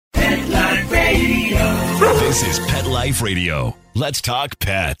This is Pet Life Radio. Let's talk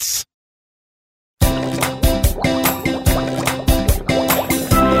pets.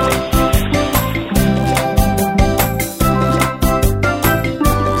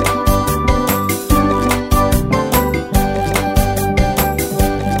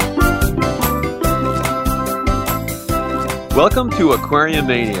 Welcome to Aquarium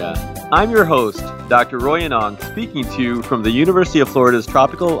Mania. I'm your host, Dr. Roy Anong, speaking to you from the University of Florida's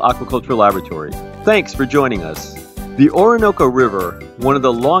Tropical Aquaculture Laboratory. Thanks for joining us. The Orinoco River, one of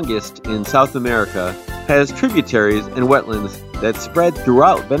the longest in South America, has tributaries and wetlands that spread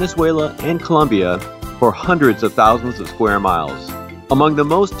throughout Venezuela and Colombia for hundreds of thousands of square miles. Among the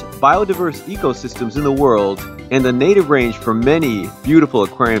most biodiverse ecosystems in the world and the native range for many beautiful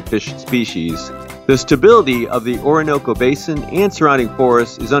aquarium fish species, the stability of the Orinoco Basin and surrounding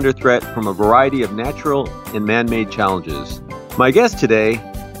forests is under threat from a variety of natural and man-made challenges. My guest today,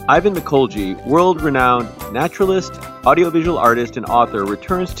 Ivan Mikolji, world-renowned naturalist, audiovisual artist, and author,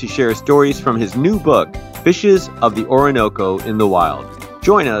 returns to share stories from his new book, Fishes of the Orinoco in the Wild.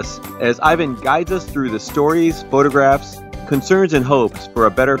 Join us as Ivan guides us through the stories, photographs, concerns, and hopes for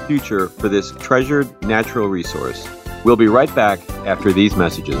a better future for this treasured natural resource. We'll be right back after these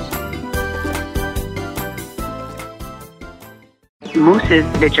messages. Moose is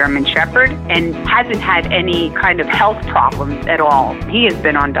the German Shepherd and hasn't had any kind of health problems at all. He has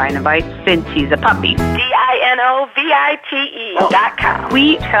been on Dinovite since he's a puppy. DINOVITE.com.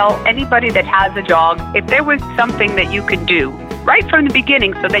 We tell anybody that has a dog, if there was something that you could do right from the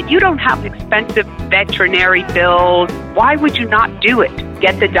beginning so that you don't have expensive veterinary bills, why would you not do it?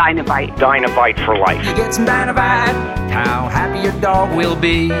 Get the Dinovite. Dinovite for life. You get some Dinovite, how happy your dog will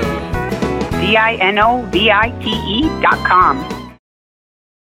be. DINOVITE.com.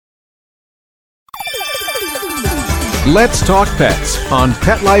 Let's Talk Pets on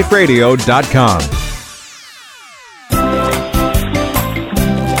PetLifeRadio.com.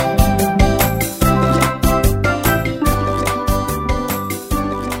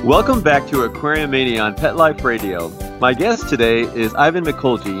 Welcome back to Aquarium Mania on Pet Life Radio. My guest today is Ivan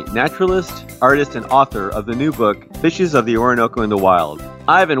Mikolji, naturalist, artist, and author of the new book, Fishes of the Orinoco in the Wild.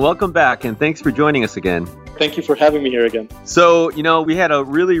 Ivan, welcome back, and thanks for joining us again. Thank you for having me here again. So, we had a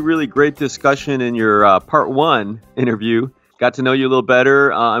really, really great discussion in your part one interview. Got to know you a little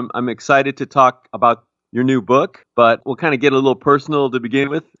better. I'm excited to talk about your new book, but we'll kind of get a little personal to begin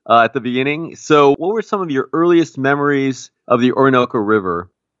with at the beginning. So what were some of your earliest memories of the Orinoco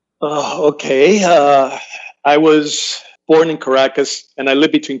River? Okay. I was born in Caracas, and I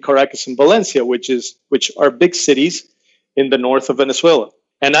live between Caracas and Valencia, which are big cities in the north of Venezuela.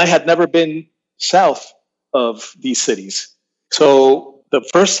 And I had never been south of these cities. So the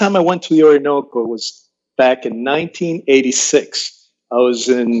first time I went to the Orinoco was back in 1986. I was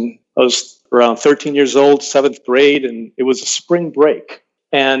around 13 years old, 7th grade, and it was a spring break.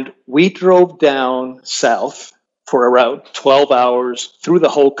 And we drove down south for around 12 hours through the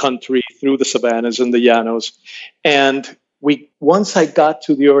whole country, through the savannas and the llanos. And once I got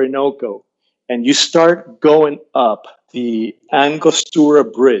to the Orinoco, and you start going up the Angostura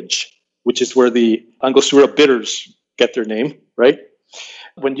Bridge, which is where the Angostura bitters get their name, right?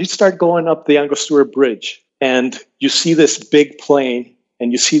 When you start going up the Angostura Bridge and you see this big plain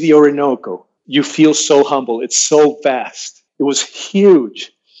and you see the Orinoco, you feel so humble. It's so vast. It was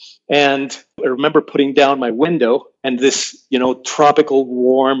huge. And I remember putting down my window and this, tropical,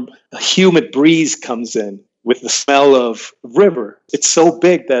 warm, humid breeze comes in with the smell of river. It's so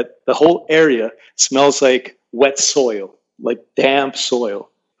big that the whole area smells like wet soil, like damp soil.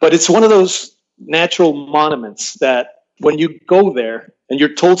 But it's one of those natural monuments that when you go there, and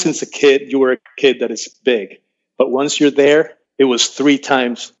you're told since a kid, you were a kid that is big. But once you're there, it was 3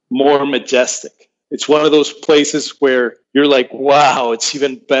 times more majestic. It's one of those places where you're like, wow, it's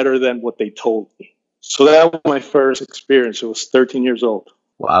even better than what they told me. So that was my first experience. I was 13 years old.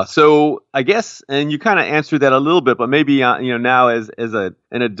 Wow. So I guess, and you kind of answered that a little bit, but maybe, now as an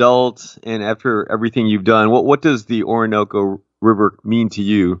adult and after everything you've done, what does the Orinoco River mean to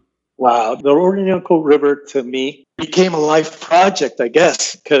you? Wow. The Orinoco River to me became a life project, I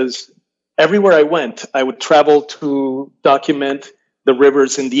guess, because everywhere I went, I would travel to document the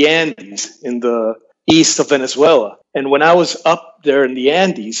rivers in the Andes, in the east of Venezuela. And when I was up there in the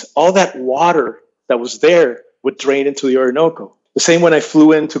Andes, all that water that was there would drain into the Orinoco. The same when I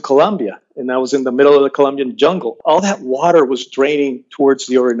flew into Colombia and I was in the middle of the Colombian jungle, all that water was draining towards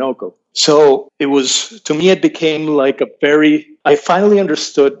the Orinoco. So to me, it became like I finally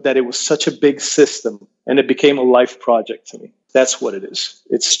understood that it was such a big system and it became a life project to me. That's what it is.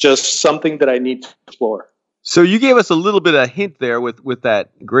 It's just something that I need to explore. So you gave us a little bit of hint there with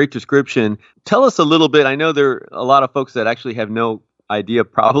that great description. Tell us a little bit. I know there are a lot of folks that actually have no idea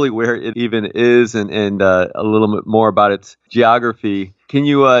probably where it even is and a little bit more about its geography. Can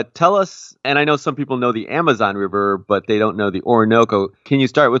you tell us, and I know some people know the Amazon River, but they don't know the Orinoco. Can you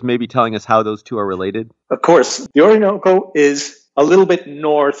start with maybe telling us how those two are related? Of course. The Orinoco is a little bit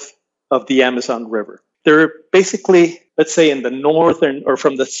north of the Amazon River. They're basically, let's say, in the northern or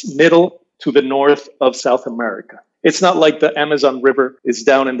from the middle to the north of South America. It's not like the Amazon River is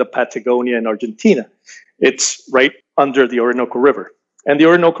down in the Patagonia in Argentina. It's right under the Orinoco River. And the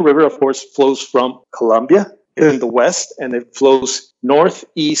Orinoco River, of course, flows from Colombia in the west, and it flows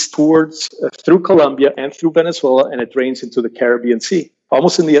northeast towards through Colombia and through Venezuela, and it drains into the Caribbean Sea,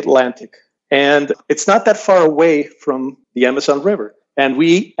 almost in the Atlantic. And it's not that far away from the Amazon River. And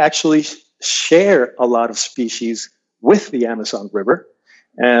we actually share a lot of species with the Amazon River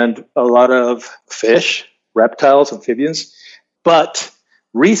and a lot of fish, reptiles, amphibians. But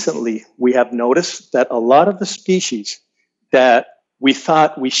recently, we have noticed that a lot of the species that we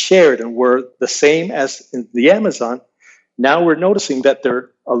thought we shared and were the same as in the Amazon, now we're noticing that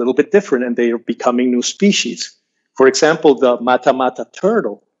they're a little bit different and they are becoming new species. For example, the mata-mata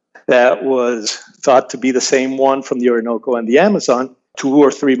turtle that was thought to be the same one from the Orinoco and the Amazon, 2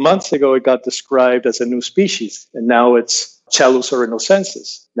 or 3 months ago, it got described as a new species. And now it's Chalus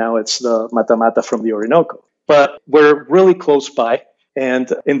orinocensis. Now it's the mata-mata from the Orinoco. But we're really close by and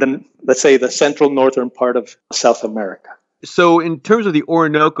in the, let's say, the central northern part of South America. So in terms of the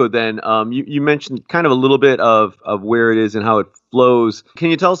Orinoco then, you mentioned kind of a little bit of where it is and how it flows.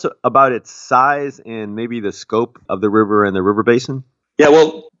 Can you tell us about its size and maybe the scope of the river and the river basin? Yeah,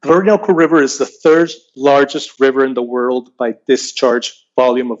 well, the Orinoco River is the third largest river in the world by discharge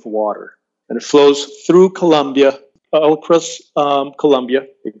volume of water. And it flows through Colombia, all across Colombia.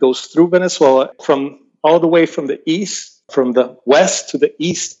 It goes through Venezuela from all the way from the east, from the west to the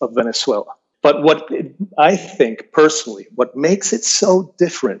east of Venezuela. But I think personally, what makes it so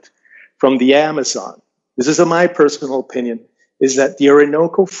different from the Amazon, this is my personal opinion, is that the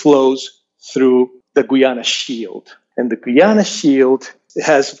Orinoco flows through the Guiana Shield. And the Guiana Shield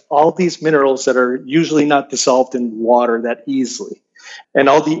has all these minerals that are usually not dissolved in water that easily. And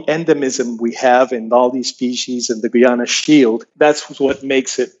all the endemism we have in all these species in the Guiana Shield, that's what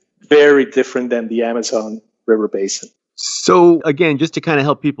makes it very different than the Amazon River Basin. So again, just to kind of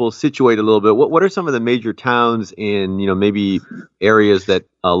help people situate a little bit, what are some of the major towns in, maybe areas that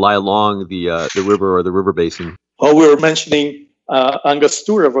lie along the river or the river basin? Well, we were mentioning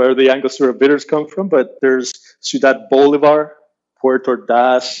Angostura, where the Angostura bitters come from, but there's Ciudad Bolivar, Puerto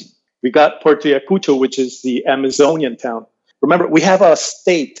Ordaz. We got Puerto Ayacucho, which is the Amazonian town. Remember, we have a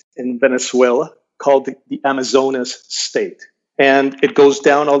state in Venezuela called the Amazonas state, and it goes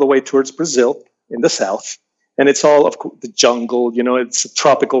down all the way towards Brazil in the south. And it's all of the jungle, it's a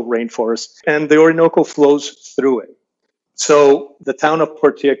tropical rainforest. And the Orinoco flows through it. So the town of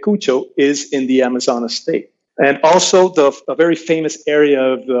Puerto Ayacucho is in the Amazonas state. And also a very famous area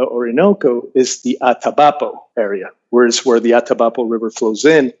of the Orinoco is the Atabapo area, where the Atabapo River flows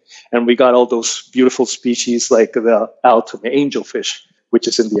in. And we got all those beautiful species like the Altum angelfish, which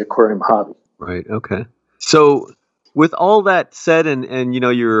is in the aquarium hobby. Right, okay. So with all that said and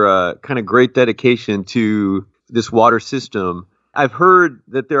your kind of great dedication to this water system, I've heard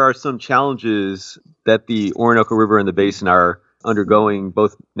that there are some challenges that the Orinoco River and the basin are undergoing,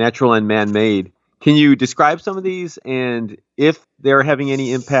 both natural and man-made. Can you describe some of these and if they're having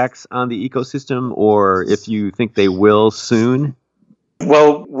any impacts on the ecosystem or if you think they will soon?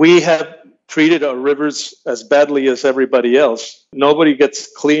 Well, we have treated our rivers as badly as everybody else. Nobody gets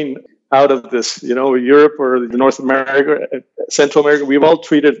clean out of this, Europe or North America, Central America, we've all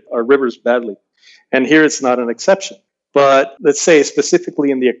treated our rivers badly. And here it's not an exception. But let's say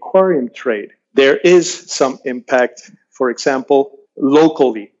specifically in the aquarium trade, there is some impact, for example,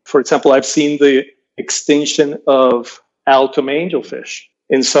 locally. For example, I've seen the extinction of Altum angelfish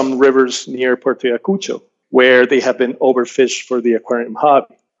in some rivers near Puerto Ayacucho, where they have been overfished for the aquarium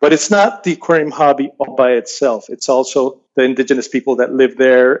hobby. But it's not the aquarium hobby all by itself. It's also the indigenous people that live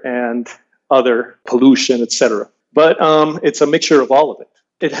there and other pollution, etc. But it's a mixture of all of it.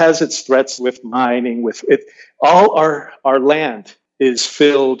 It has its threats with mining, with it. All our land is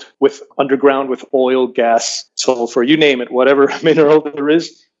filled with underground with oil, gas, sulfur, you name it, whatever mineral there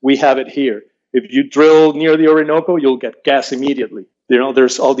is, we have it here. If you drill near the Orinoco, you'll get gas immediately.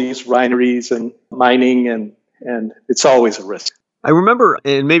 There's all these refineries and mining, and it's always a risk. I remember,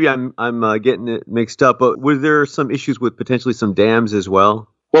 and maybe I'm getting it mixed up, but were there some issues with potentially some dams as well?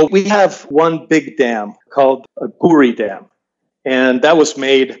 Well, we have one big dam called a Guri Dam, and that was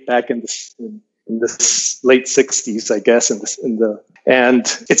made back in in the late 60s, I guess, and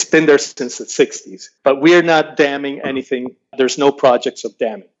it's been there since the 60s. But we're not damming anything. There's no projects of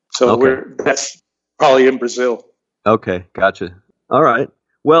damming. So that's probably in Brazil. Okay, gotcha. All right.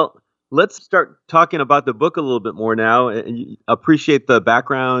 Well, let's start talking about the book a little bit more now. And appreciate the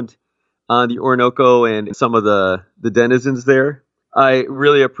background on the Orinoco and some of the denizens there. I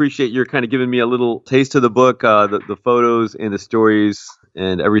really appreciate your kind of giving me a little taste of the book. The photos and the stories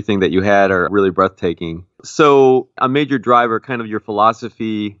and everything that you had are really breathtaking. So a major driver, kind of your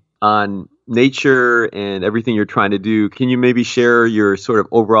philosophy on nature and everything you're trying to do. Can you maybe share your sort of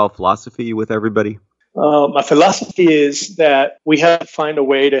overall philosophy with everybody? My philosophy is that we have to find a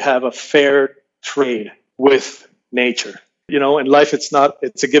way to have a fair trade with nature. You know, in life, it's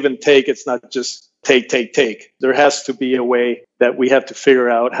a give and take. It's not just take. There has to be a way that we have to figure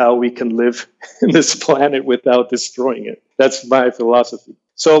out how we can live in this planet without destroying it. That's my philosophy.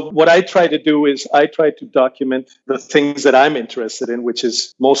 So what I try to do is I try to document the things that I'm interested in, which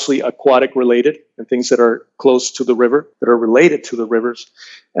is mostly aquatic related and things that are close to the river, that are related to the rivers.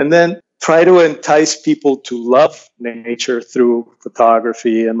 And then try to entice people to love nature through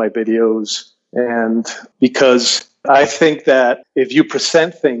photography and my videos. And because I think that if you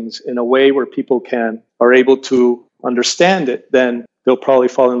present things in a way where people are able to understand it, then they'll probably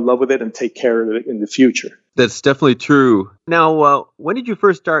fall in love with it and take care of it in the future. That's definitely true. Now, when did you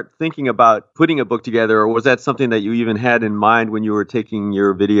first start thinking about putting a book together, or was that something that you even had in mind when you were taking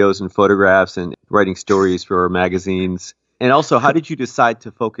your videos and photographs and writing stories for magazines? And also, how did you decide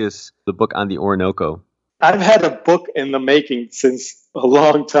to focus the book on the Orinoco? I've had a book in the making since a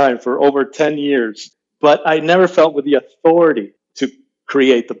long time, for over 10 years, but I never felt with the authority to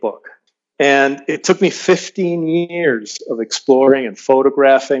create the book. And it took me 15 years of exploring and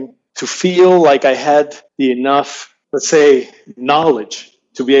photographing to feel like I had the enough, let's say, knowledge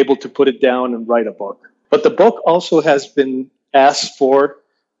to be able to put it down and write a book. But the book also has been asked for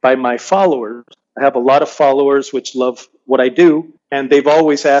by my followers. I have a lot of followers which love what I do. And they've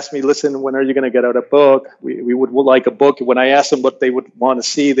always asked me, listen, when are you going to get out a book? We would like a book. When I asked them what they would want to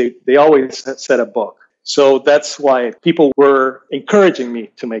see, they always said a book. So that's why people were encouraging me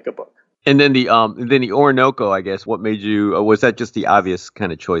to make a book. And then the Orinoco, I guess, what made you, was that just the obvious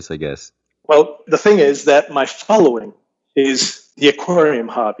kind of choice, I guess? Well, the thing is that my following is the aquarium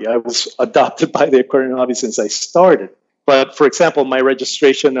hobby. I was adopted by the aquarium hobby since I started. But for example, my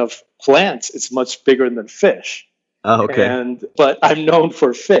registration of plants is much bigger than fish. Oh, okay. But I'm known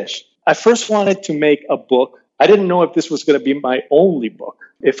for fish. I first wanted to make a book. I didn't know if this was going to be my only book.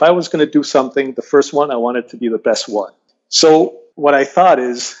 If I was going to do something, the first one, I wanted to be the best one. So what I thought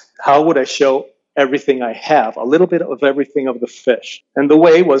is, how would I show everything I have, a little bit of everything of the fish? And the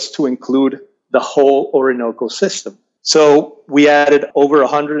way was to include the whole Orinoco system. So we added over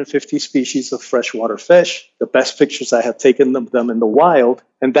 150 species of freshwater fish, the best pictures I had taken of them in the wild,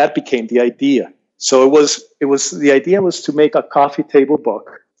 and that became the idea. So the idea was to make a coffee table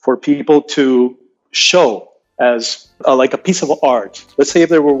book for people to show as like a piece of art. Let's say if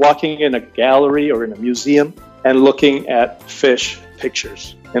they were walking in a gallery or in a museum and looking at fish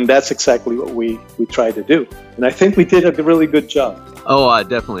pictures. And that's exactly what we try to do. And I think we did a really good job. Oh,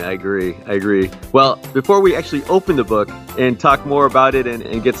 definitely. I agree. Well, before we actually open the book and talk more about it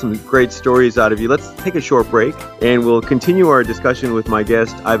and get some great stories out of you, let's take a short break and we'll continue our discussion with my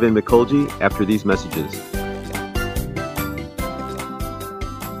guest, Ivan Mikulji, after these messages.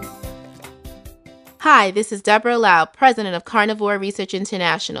 Hi, this is Deborah Lau, president of Carnivore Research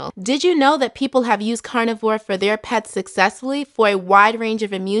International. Did you know that people have used carnivore for their pets successfully for a wide range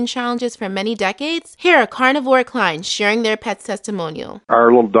of immune challenges for many decades? Here are carnivore clients sharing their pet's testimonial.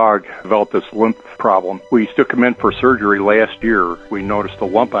 Our little dog developed this lymph problem. We took him in for surgery last year. We noticed a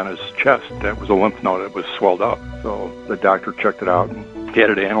lump on his chest that was a lymph node that was swelled up. So the doctor checked it out and had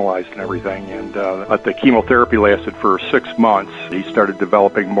it analyzed and everything, and the chemotherapy lasted for 6 months. He started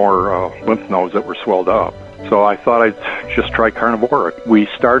developing more lymph nodes that were swelled up. So I thought I'd just try carnivore. We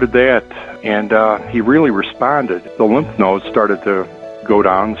started that, and he really responded. The lymph nodes started to go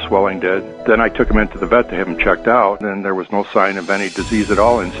down, swelling did. Then I took him into the vet to have him checked out, and there was no sign of any disease at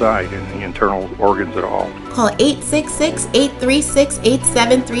all inside, in the internal organs at all. Call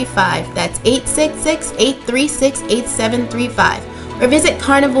 866-836-8735. That's 866-836-8735. Or visit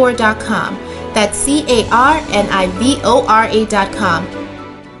carnivore.com. That's carnivora.com.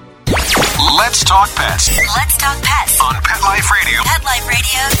 Let's talk pets. Let's talk pets On Pet Life Radio. Pet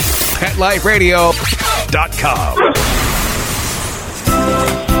Life Radio.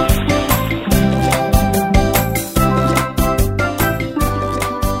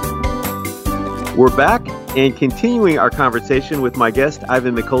 We're back and continuing our conversation with my guest,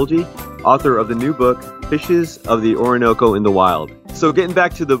 Ivan Mikulji. author of the new book, Fishes of the Orinoco in the Wild. So getting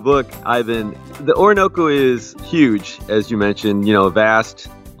back to the book, Ivan, the Orinoco is huge, as you mentioned, vast,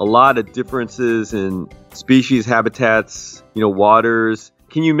 a lot of differences in species, habitats, waters.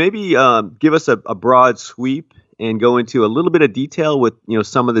 Can you maybe give us a broad sweep and go into a little bit of detail with,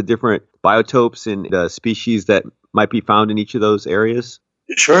 some of the different biotopes and the species that might be found in each of those areas?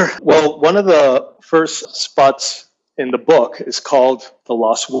 Sure. Well, one of the first spots in the book is called the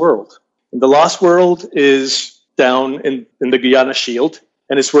Lost World. And the Lost World is down in the Guiana Shield,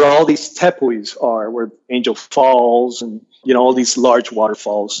 and it's where all these tepuis are, where Angel Falls and, all these large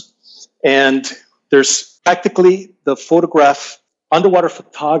waterfalls. And there's practically the underwater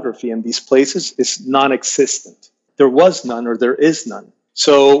photography in these places is non-existent. There was none, or there is none.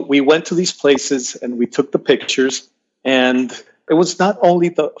 So we went to these places and we took the pictures, and it was not only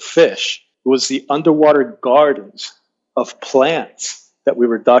the fish, it was the underwater gardens of plants that we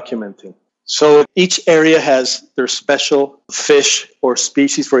were documenting. So each area has their special fish or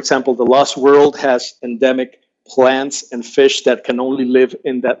species. For example, the Lost World has endemic plants and fish that can only live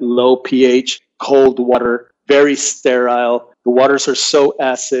in that low pH, cold water, very sterile. The waters are so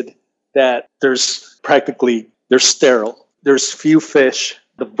acid that they're sterile. There's few fish.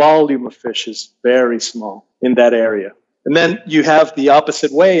 The volume of fish is very small in that area. And then you have the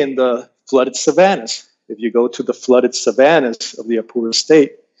opposite way in the flooded savannas. If you go to the flooded savannas of the Apure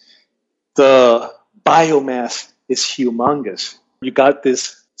State, the biomass is humongous. You got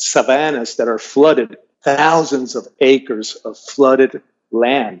these savannas that are flooded, thousands of acres of flooded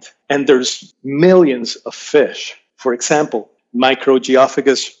land, and there's millions of fish. For example,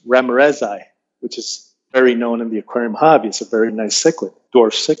 Microgeophagus ramirezi, which is very known in the aquarium hobby. It's a very nice cichlid,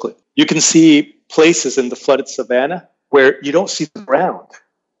 dwarf cichlid. You can see places in the flooded savanna where you don't see the ground.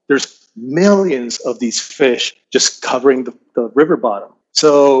 There's millions of these fish just covering the river bottom.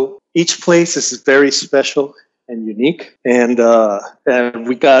 So each place is very special and unique. And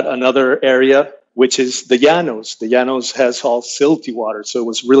we got another area, which is the Llanos. The Llanos has all silty water, so it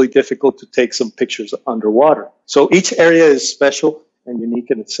was really difficult to take some pictures underwater. So each area is special and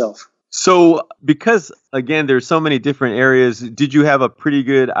unique in itself. So because, again, there's so many different areas, did you have a pretty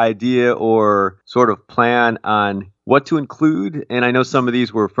good idea or sort of plan on what to include? And I know some of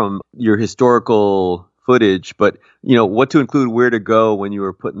these were from your historical footage, but, what to include, where to go when you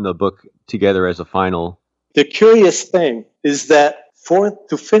were putting the book together as a final? The curious thing is that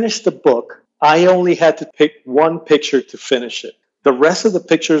to finish the book, I only had to pick one picture to finish it. The rest of the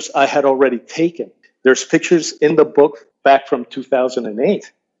pictures I had already taken. There's pictures in the book back from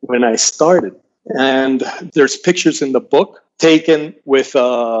 2008. When I started. And there's pictures in the book taken with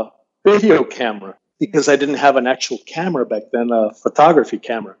a video camera because I didn't have an actual camera back then, a photography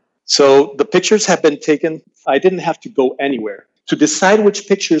camera. So the pictures have been taken. I didn't have to go anywhere. To decide which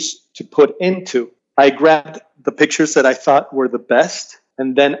pictures to put into, I grabbed the pictures that I thought were the best,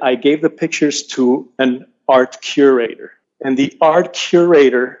 and then I gave the pictures to an art curator. And the art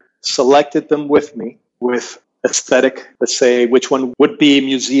curator selected them with me with aesthetic, let's say, which one would be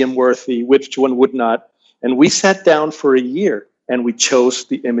museum worthy, which one would not. And we sat down for a year and we chose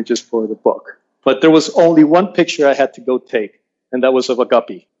the images for the book. But there was only one picture I had to go take, and that was of a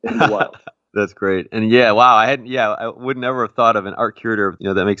guppy in the wild. That's great. And wow, I would never have thought of an art curator,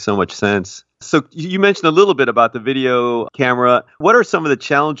 that makes so much sense. So you mentioned a little bit about the video camera. What are some of the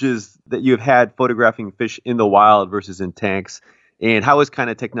challenges that you've had photographing fish in the wild versus in tanks? And how has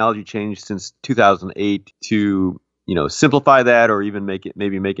kind of technology changed since 2008 to, simplify that or even make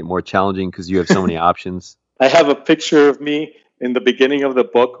it more challenging because you have so many options? I have a picture of me in the beginning of the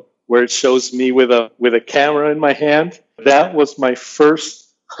book where it shows me with a camera in my hand. That was my first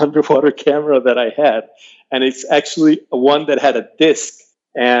underwater camera that I had. And it's actually one that had a disc.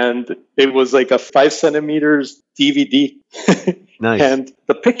 And it was like a 5 centimeters DVD. Nice. And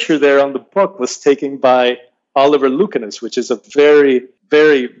the picture there on the book was taken by Oliver Lucanus, which is a very,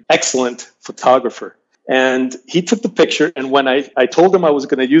 very excellent photographer. And he took the picture, and when I told him I was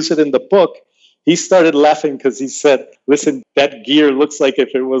going to use it in the book, he started laughing because he said, listen, that gear looks like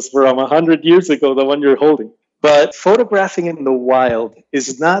if it was from 100 years ago, the one you're holding. But photographing in the wild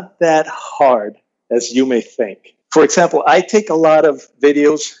is not that hard as you may think. For example, I take a lot of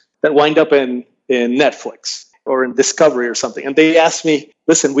videos that wind up in Netflix or in Discovery or something. And they ask me,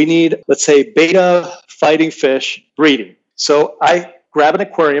 listen, we need, let's say, beta fighting fish breeding. So I grab an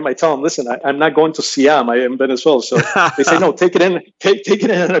aquarium. I tell them, listen, I'm not going to Siam. I am in Venezuela. So they say, no, take it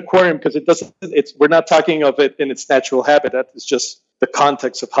in an aquarium because we're not talking of it in its natural habitat. It's just the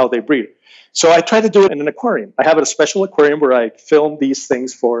context of how they breed. So I try to do it in an aquarium. I have a special aquarium where I film these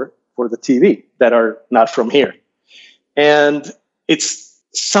things for the TV that are not from here. And it's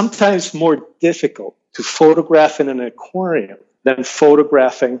sometimes more difficult to photograph in an aquarium than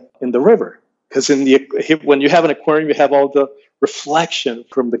photographing in the river. Because when you have an aquarium, you have all the reflection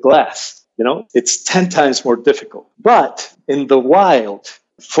from the glass. It's 10 times more difficult. But in the wild,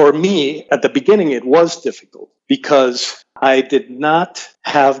 for me, at the beginning, it was difficult because I did not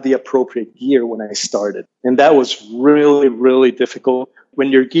have the appropriate gear when I started. And that was really, really difficult.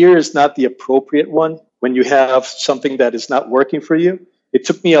 When your gear is not the appropriate one, when you have something that is not working for you, it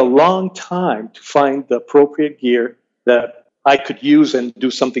took me a long time to find the appropriate gear that I could use and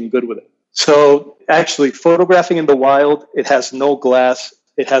do something good with it. So actually, photographing in the wild, it has no glass.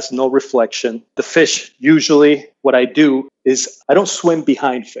 It has no reflection. The fish, usually what I do is I don't swim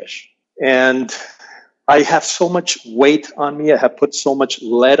behind fish. And I have so much weight on me. I have put so much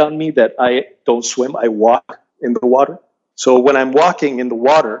lead on me that I don't swim. I walk in the water. So when I'm walking in the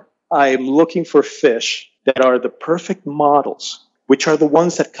water, I'm looking for fish that are the perfect models, which are the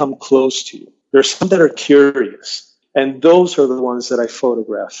ones that come close to you. There's some that are curious, and those are the ones that I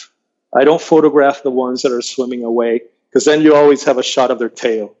photograph. I don't photograph the ones that are swimming away, because then you always have a shot of their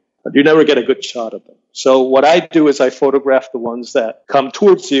tail, but you never get a good shot of them. So what I do is I photograph the ones that come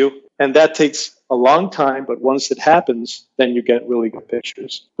towards you, and that takes a long time, but once it happens, then you get really good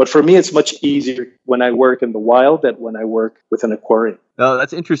pictures. But for me, it's much easier when I work in the wild than when I work with an aquarium. Oh,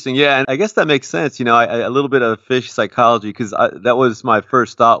 that's interesting. Yeah, and I guess that makes sense. A little bit of fish psychology, because that was my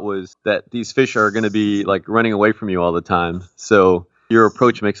first thought, was that these fish are going to be like running away from you all the time. So your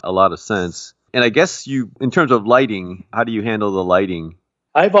approach makes a lot of sense. And I guess in terms of lighting, how do you handle the lighting?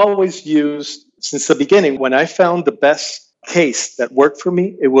 I've always used, since the beginning, when I found the best case that worked for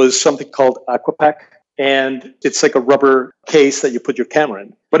me, it was something called Aquapack. And it's like a rubber case that you put your camera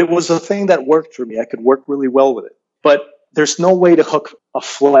in. But it was a thing that worked for me. I could work really well with it. But there's no way to hook a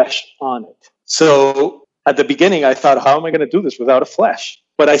flash on it. So at the beginning, I thought, how am I going to do this without a flash?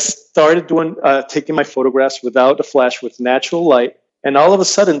 But I started taking my photographs without a flash with natural light. And all of a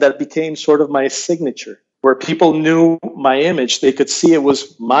sudden, that became sort of my signature, where people knew my image. They could see it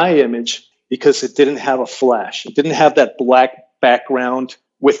was my image because it didn't have a flash. It didn't have that black background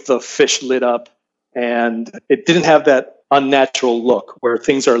with the fish lit up. And it didn't have that unnatural look where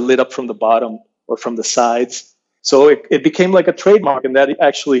things are lit up from the bottom or from the sides. So it became like a trademark, and that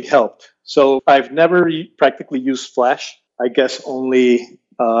actually helped. So I've never practically used flash. I guess only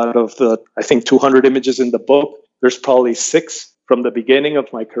out of the, 200 images in the book, there's probably 6 from the beginning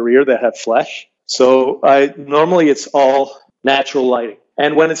of my career that have flash. So normally it's all natural lighting.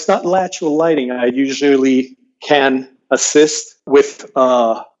 And when it's not natural lighting, I usually can assist with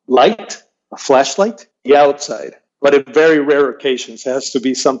light, a flashlight, the outside. But in very rare occasions, it has to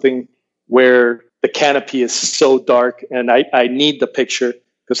be something where the canopy is so dark and I need the picture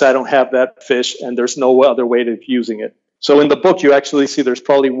because I don't have that fish and there's no other way of using it. So in the book, you actually see there's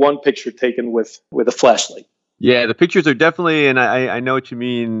probably one picture taken with a flashlight. Yeah, the pictures are definitely, and I know what you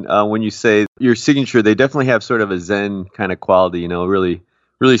mean when you say your signature, they definitely have sort of a Zen kind of quality, really,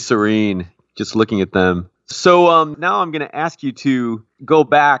 really serene just looking at them. So now I'm going to ask you to go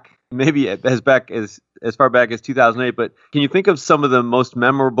back, maybe as far back as 2008, but can you think of some of the most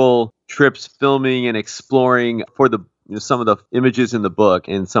memorable trips filming and exploring for some of the images in the book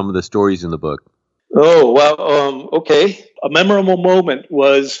and some of the stories in the book? Oh, well, okay. A memorable moment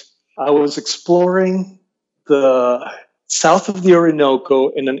was I was exploring the south of the Orinoco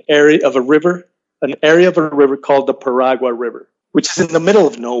in an area of a river called the Paragua River, which is in the middle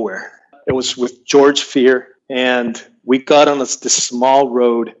of nowhere. It was with George Fear, and we got on this small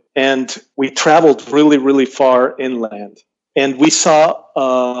road, and we traveled really, really far inland. And we saw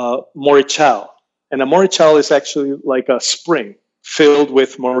a morichal. And a morichal is actually like a spring filled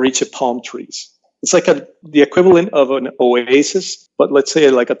with moriche palm trees. It's like the equivalent of an oasis, but let's say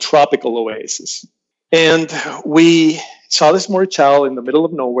like a tropical oasis. And we saw this morichal in the middle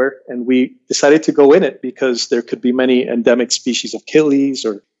of nowhere, and we decided to go in it because there could be many endemic species of killies.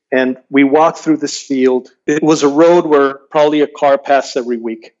 And we walked through this field. It was a road where probably a car passed every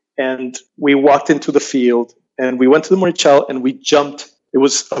week. And we walked into the field, and we went to the morichal, and we jumped. It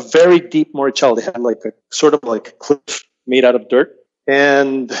was a very deep morichal. They had like a sort of like a cliff made out of dirt.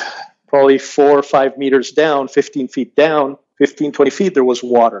 And probably 4 or 5 meters down, 15 feet down, 15, 20 feet, there was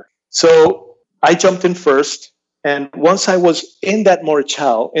water. So I jumped in first, and once I was in that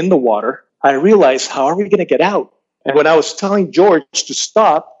morichal, in the water, I realized, how are we going to get out? And when I was telling George to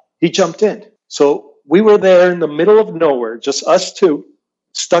stop, he jumped in. So we were there in the middle of nowhere, just us two,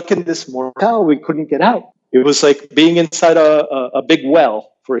 stuck in this morichal. We couldn't get out. It was like being inside a big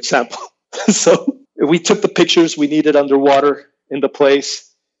well, for example. So we took the pictures we needed underwater in the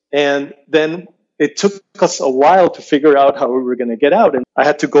place. And then it took us a while to figure out how we were going to get out. And I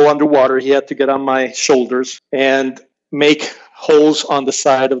had to go underwater. He had to get on my shoulders and make holes on the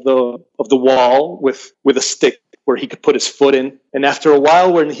side of the wall with a stick where he could put his foot in. And after a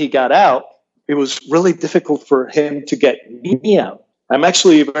while, when he got out, it was really difficult for him to get me out. I'm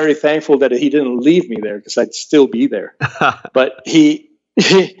actually very thankful that he didn't leave me there because I'd still be there. But he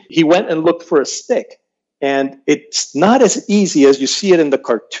went and looked for a stick. And it's not as easy as you see it in the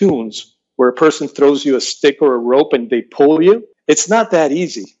cartoons where a person throws you a stick or a rope and they pull you. It's not that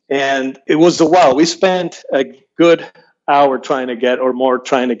easy. And it was a while. We spent a good hour trying to get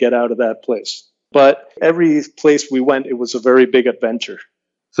out of that place. But every place we went, it was a very big adventure.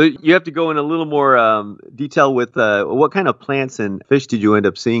 So you have to go in a little more detail with what kind of plants and fish did you end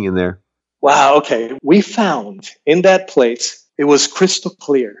up seeing in there? Wow, okay. We found in that place, it was crystal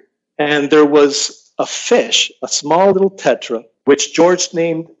clear. And there was a fish, a small little tetra, which George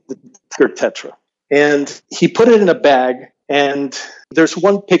named the tiger tetra. And he put it in a bag, and there's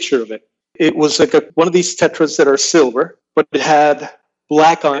one picture of it. It was like one of these tetras that are silver, but it had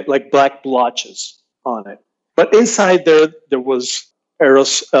black on it, like black blotches on it. But inside there was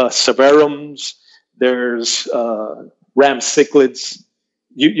Eros severums, there's ram cichlids.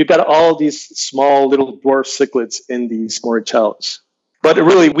 You got all these small little dwarf cichlids in these morichellas. But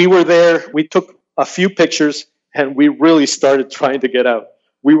really, we were there, we took a few pictures, and we really started trying to get out.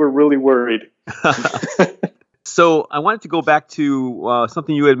 We were really worried. So I wanted to go back to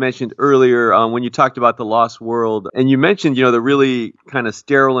something you had mentioned earlier when you talked about the Lost World. And you mentioned, the really kind of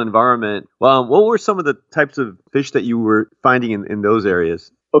sterile environment. What were some of the types of fish that you were finding in those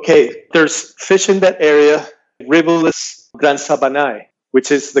areas? Okay, there's fish in that area, Rivulus gransabanae,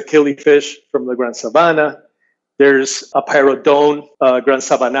 which is the killifish from the Grand Sabana. There's a Pyrodon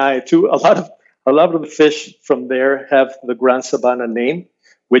gransabanae too. A lot of the fish from there have the Grand Sabana name,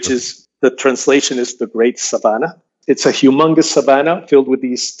 which is, the translation is the Great Savannah. It's a humongous savanna filled with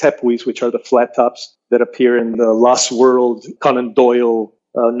these tepuis, which are the flat tops that appear in the Lost World Conan Doyle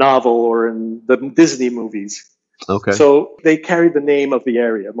novel or in the Disney movies. Okay. So they carry the name of the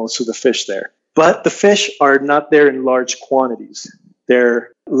area, most of the fish there. But the fish are not there in large quantities.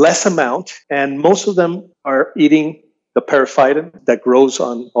 They're less amount, and most of them are eating the periphyton that grows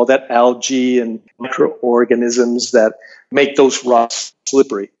on all that algae and microorganisms that make those rocks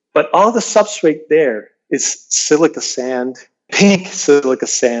slippery. But all the substrate there is silica sand, pink silica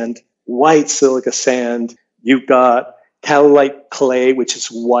sand, white silica sand. You've got calolite clay, which is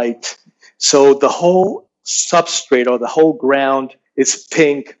white. So the whole substrate or the whole ground is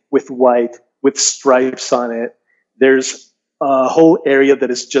pink with white, with stripes on it. There's a whole area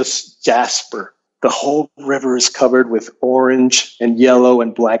that is just jasper. The whole river is covered with orange and yellow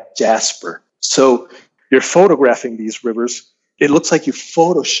and black jasper. So you're photographing these rivers. It looks like you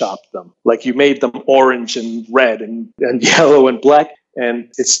photoshopped them, like you made them orange and red and yellow and black.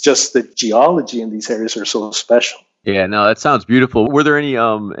 And it's just the geology in these areas are so special. Yeah, no, that sounds beautiful. Were there any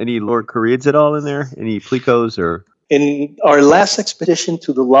Lord Coreyids at all in there? Any plecos or? In our last expedition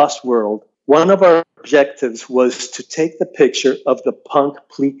to the Lost World, one of our objectives was to take the picture of the punk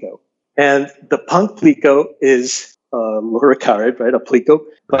pleco. And the punk pleco is loricarid, right? A pleco,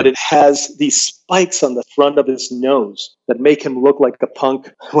 but it has these spikes on the front of his nose that make him look like a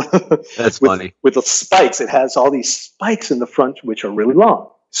punk. That's funny. With the spikes, it has all these spikes in the front, which are really long.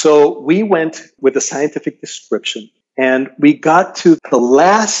 So we went with a scientific description, and we got to the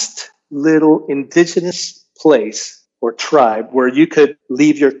last little indigenous place or tribe where you could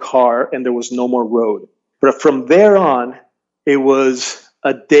leave your car and there was no more road. But from there on, it was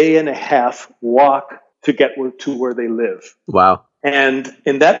a day and a half walk to get to where they live. Wow. And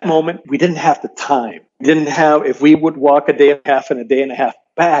in that moment, we didn't have the time. If we would walk a day and a half and a day and a half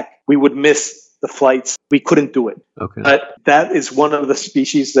back, we would miss the flights. We couldn't do it. Okay. But that is one of the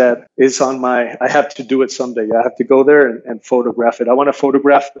species that is on I have to do it someday. I have to go there and photograph it. I want to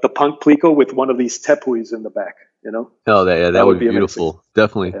photograph the punk pleco with one of these tepuis in the back, Oh, that would be beautiful. Amazing.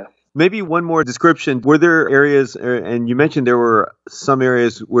 Definitely. Yeah. Maybe one more description. Were there areas, and you mentioned there were some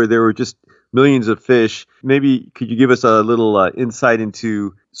areas where there were just millions of fish. Maybe could you give us a little insight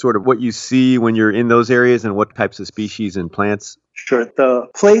into sort of what you see when you're in those areas and what types of species and plants? Sure. The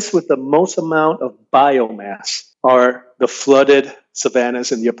place with the most amount of biomass are the flooded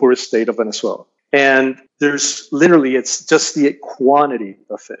savannas in the Apure state of Venezuela. And it's just the quantity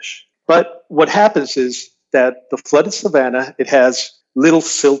of fish. But what happens is that the flooded savanna, it has little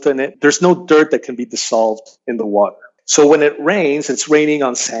silt in it. There's no dirt that can be dissolved in the water. So when it rains, it's raining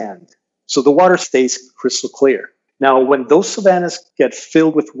on sand. So the water stays crystal clear. Now, when those savannas get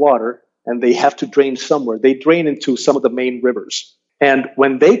filled with water and they have to drain somewhere, they drain into some of the main rivers. And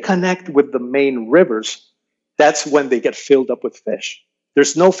when they connect with the main rivers, that's when they get filled up with fish.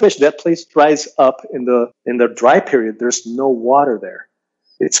 There's no fish. That place dries up in the dry period. There's no water there.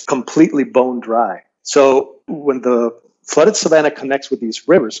 It's completely bone dry. So when the flooded savanna connects with these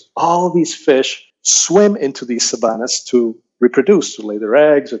rivers, all these fish swim into these savannas to reproduce, to lay their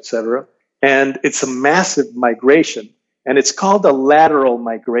eggs, etc. And it's a massive migration. And it's called a lateral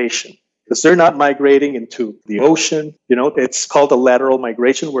migration because they're not migrating into the ocean. It's called a lateral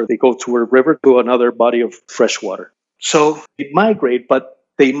migration where they go to a river, to another body of fresh water. So they migrate, but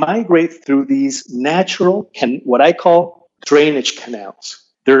they migrate through these natural, what I call drainage canals.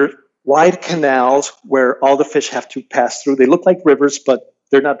 They're wide canals where all the fish have to pass through. They look like rivers, but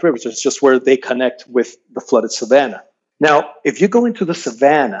they're not rivers. It's just where they connect with the flooded savanna. Now, if you go into the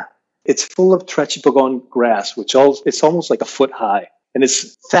savanna, it's full of Trechipogon grass, it's almost like a foot high. And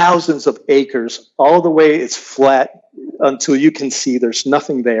it's thousands of acres. All the way it's flat until you can see there's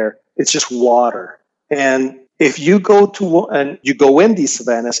nothing there. It's just water. And if you go in these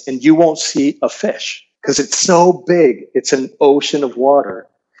savannas and you won't see a fish because it's so big, it's an ocean of water.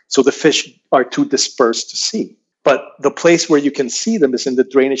 So the fish are too dispersed to see. But the place where you can see them is in the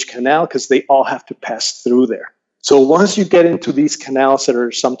drainage canal because they all have to pass through there. So once you get into these canals that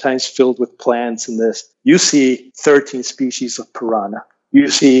are sometimes filled with plants and this, you see 13 species of piranha. You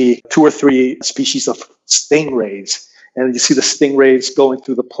see 2 or 3 species of stingrays. And you see the stingrays going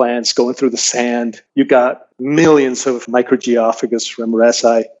through the plants, going through the sand. You got millions of Microgeophagus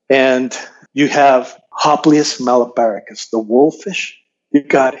ramirezi. And you have Hopleus malabaricus, the wolffish. You've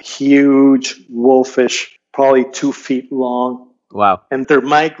got huge wolffish, probably 2 feet long. Wow. And they're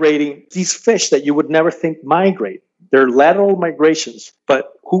migrating, these fish that you would never think migrate. They're lateral migrations.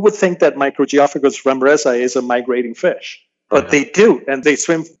 But who would think that Microgeophagus ramirezi is a migrating fish? But they do. And they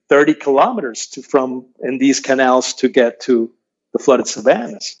swim 30 kilometers in these canals to get to the flooded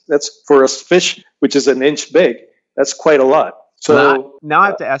savannas. That's for a fish, which is an inch big. That's quite a lot. So now I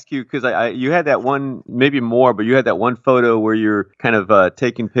have to ask you, because you had that one, maybe more, but you had that one photo where you're kind of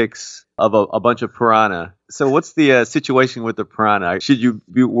taking pics of a bunch of piranha. So what's the situation with the piranha? Should you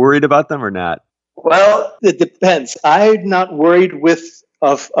be worried about them or not? Well, it depends. I'm not worried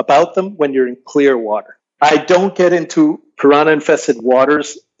about them when you're in clear water. I don't get into piranha-infested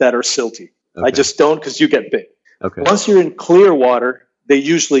waters that are silty. Okay. I just don't because you get bit. Okay. Once you're in clear water, they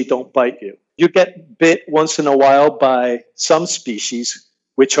usually don't bite you. You get bit once in a while by some species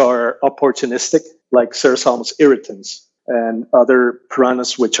which are opportunistic, like Cerosalmus irritans, and other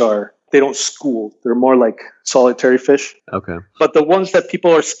piranhas they don't school. They're more like solitary fish. Okay. But the ones that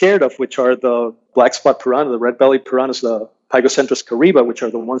people are scared of, which are the black spot piranha, the red-bellied piranhas, the Pygocentris cariba, which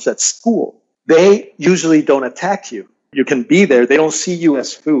are the ones that school, they usually don't attack you. You can be there. They don't see you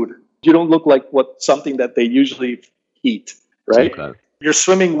as food. You don't look like something that they usually eat, right? Okay. You're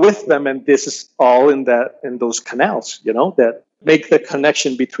swimming with them, and this is all in those canals, that make the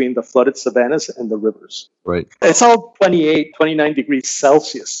connection between the flooded savannas and the rivers. Right. It's all 28, 29 degrees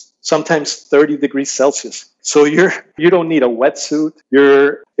Celsius, sometimes 30 degrees Celsius. So you don't need a wetsuit.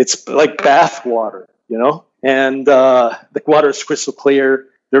 It's like bath water, and the water is crystal clear.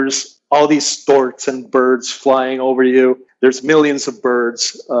 There's all these storks and birds flying over you. There's millions of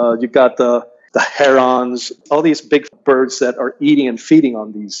birds. You got the herons, all these big birds that are eating and feeding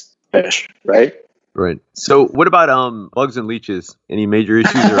on these fish, right? Right. So what about bugs and leeches? Any major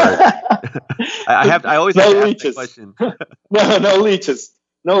issues? I always have to ask that question. No leeches.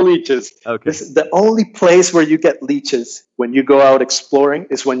 No leeches. Okay. The only place where you get leeches when you go out exploring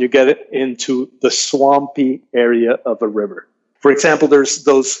is when you get it into the swampy area of a river. For example, there's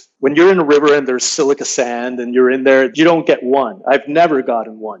those, when you're in a river and there's silica sand and you're in there, you don't get one. I've never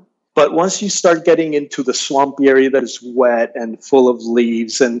gotten one. But once you start getting into the swampy area that is wet and full of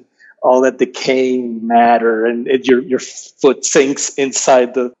leaves and all that decaying matter, and your foot sinks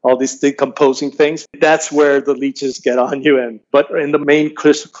inside all these decomposing things, that's where the leeches get on you. But in the main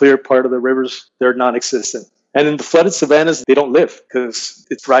crystal clear part of the rivers, they're non-existent. And in the flooded savannas, they don't live because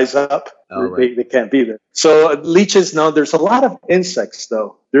it dries up. Oh, right. They can't be there. So leeches, no, there's a lot of insects,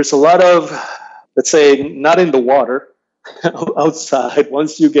 though. There's a lot of, let's say, not in the water, outside.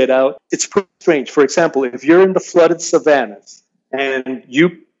 Once you get out, it's pretty strange. For example, if you're in the flooded savannas and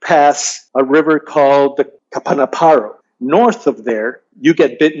you pass a river called the Capanaparo, north of there, you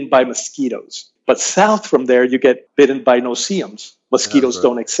get bitten by mosquitoes. But south from there, you get bitten by no-see-ums. Mosquitoes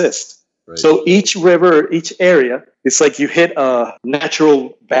don't exist. Right. So each river, each area, it's like you hit a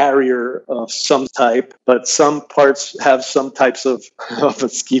natural barrier of some type, but some parts have some types of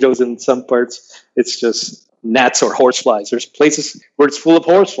mosquitoes, and some parts it's just gnats or horseflies. There's places where it's full of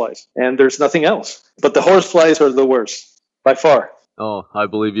horseflies, and there's nothing else. But the horseflies are the worst, by far. Oh, I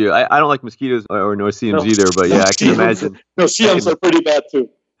believe you. I don't like mosquitoes or no-see-ums either, but yeah, I can imagine. No-see-ums are pretty bad too.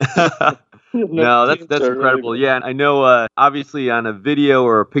 No, that's incredible. Really, yeah, and I know obviously on a video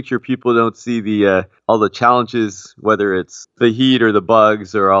or a picture, people don't see the all the challenges, whether it's the heat or the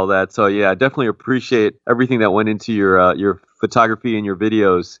bugs or all that. So yeah, I definitely appreciate everything that went into your photography and your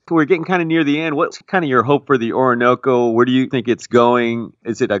videos. We're getting kind of near the end. What's kind of your hope for the Orinoco? Where do you think it's going?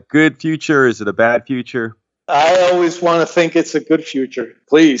 Is it a good future? Is it a bad future? I always want to think it's a good future,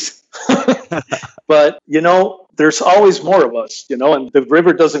 please. But, there's always more of us, and the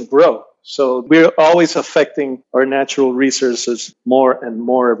river doesn't grow. So we're always affecting our natural resources more and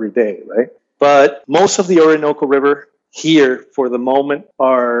more every day, right? But most of the Orinoco River here, for the moment,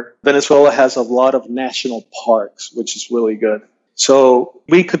 Venezuela has a lot of national parks, which is really good. So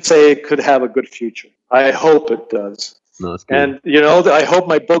we could say it could have a good future. I hope it does. No, that's good. And, I hope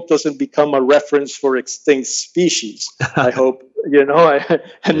my book doesn't become a reference for extinct species. I hope,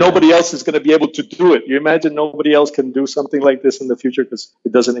 nobody else is going to be able to do it. You imagine nobody else can do something like this in the future because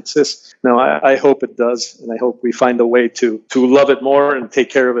it doesn't exist. No, I hope it does. And I hope we find a way to love it more and take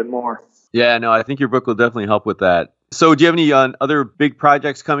care of it more. Yeah, no, I think your book will definitely help with that. So do you have any other big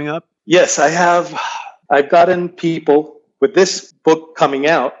projects coming up? Yes, I have. I've gotten people with this book coming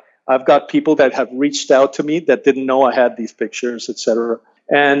out. I've got people that have reached out to me that didn't know I had these pictures, etc.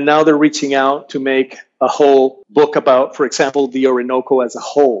 And now they're reaching out to make a whole book about, for example, the Orinoco as a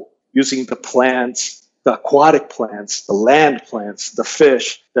whole, using the plants, the aquatic plants, the land plants, the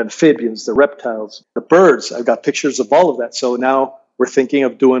fish, the amphibians, the reptiles, the birds. I've got pictures of all of that. So now we're thinking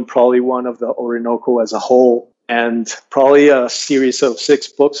of doing probably one of the Orinoco as a whole and probably a series of 6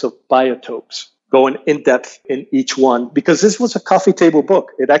 books of biotopes, going in depth in each one, because this was a coffee table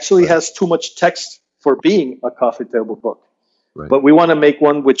book. It actually has too much text for being a coffee table book. Right. But we want to make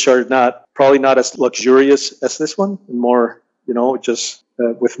one which are probably not as luxurious as this one, and more, just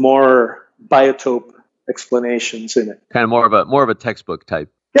with more biotope explanations in it. Kind of more of a textbook type.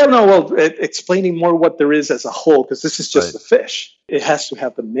 Yeah, no, well, explaining more what there is as a whole, because this is just the fish. It has to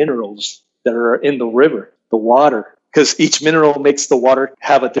have the minerals that are in the river, the water, because each mineral makes the water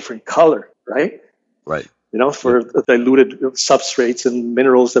have a different color, right? Right. For the diluted substrates and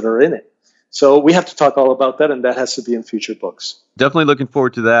minerals that are in it. So we have to talk all about that, and that has to be in future books. Definitely looking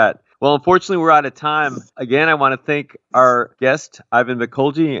forward to that. Well, unfortunately, we're out of time. Again, I want to thank our guest, Ivan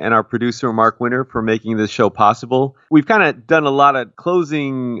Mikulji, and our producer, Mark Winter, for making this show possible. We've kind of done a lot of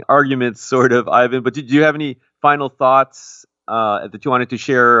closing arguments, sort of, Ivan, but did you have any final thoughts that you wanted to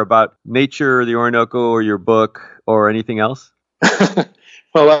share about nature, the Orinoco, or your book, or anything else?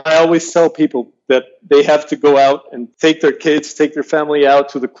 Well, I always tell people that they have to go out and take their kids, take their family out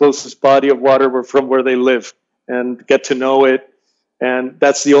to the closest body of water from where they live and get to know it. And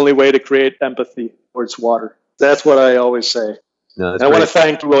that's the only way to create empathy towards water. That's what I always say. No, I want to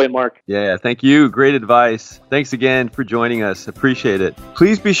thank Roy and Mark. Yeah, thank you. Great advice. Thanks again for joining us. Appreciate it.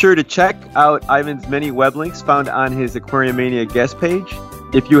 Please be sure to check out Ivan's many web links found on his Aquariumania guest page.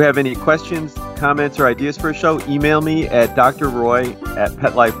 If you have any questions, comments, or ideas for a show, email me at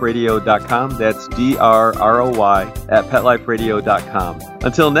drroy@petliferadio.com. That's DRROY@petliferadio.com.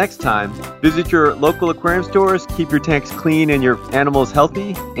 Until next time, visit your local aquarium stores, keep your tanks clean and your animals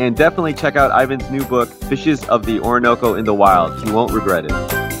healthy, and definitely check out Ivan's new book, Fishes of the Orinoco in the Wild. You won't regret it.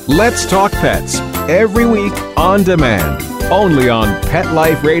 Let's Talk Pets, every week on demand, only on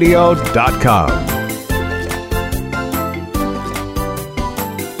PetLifeRadio.com.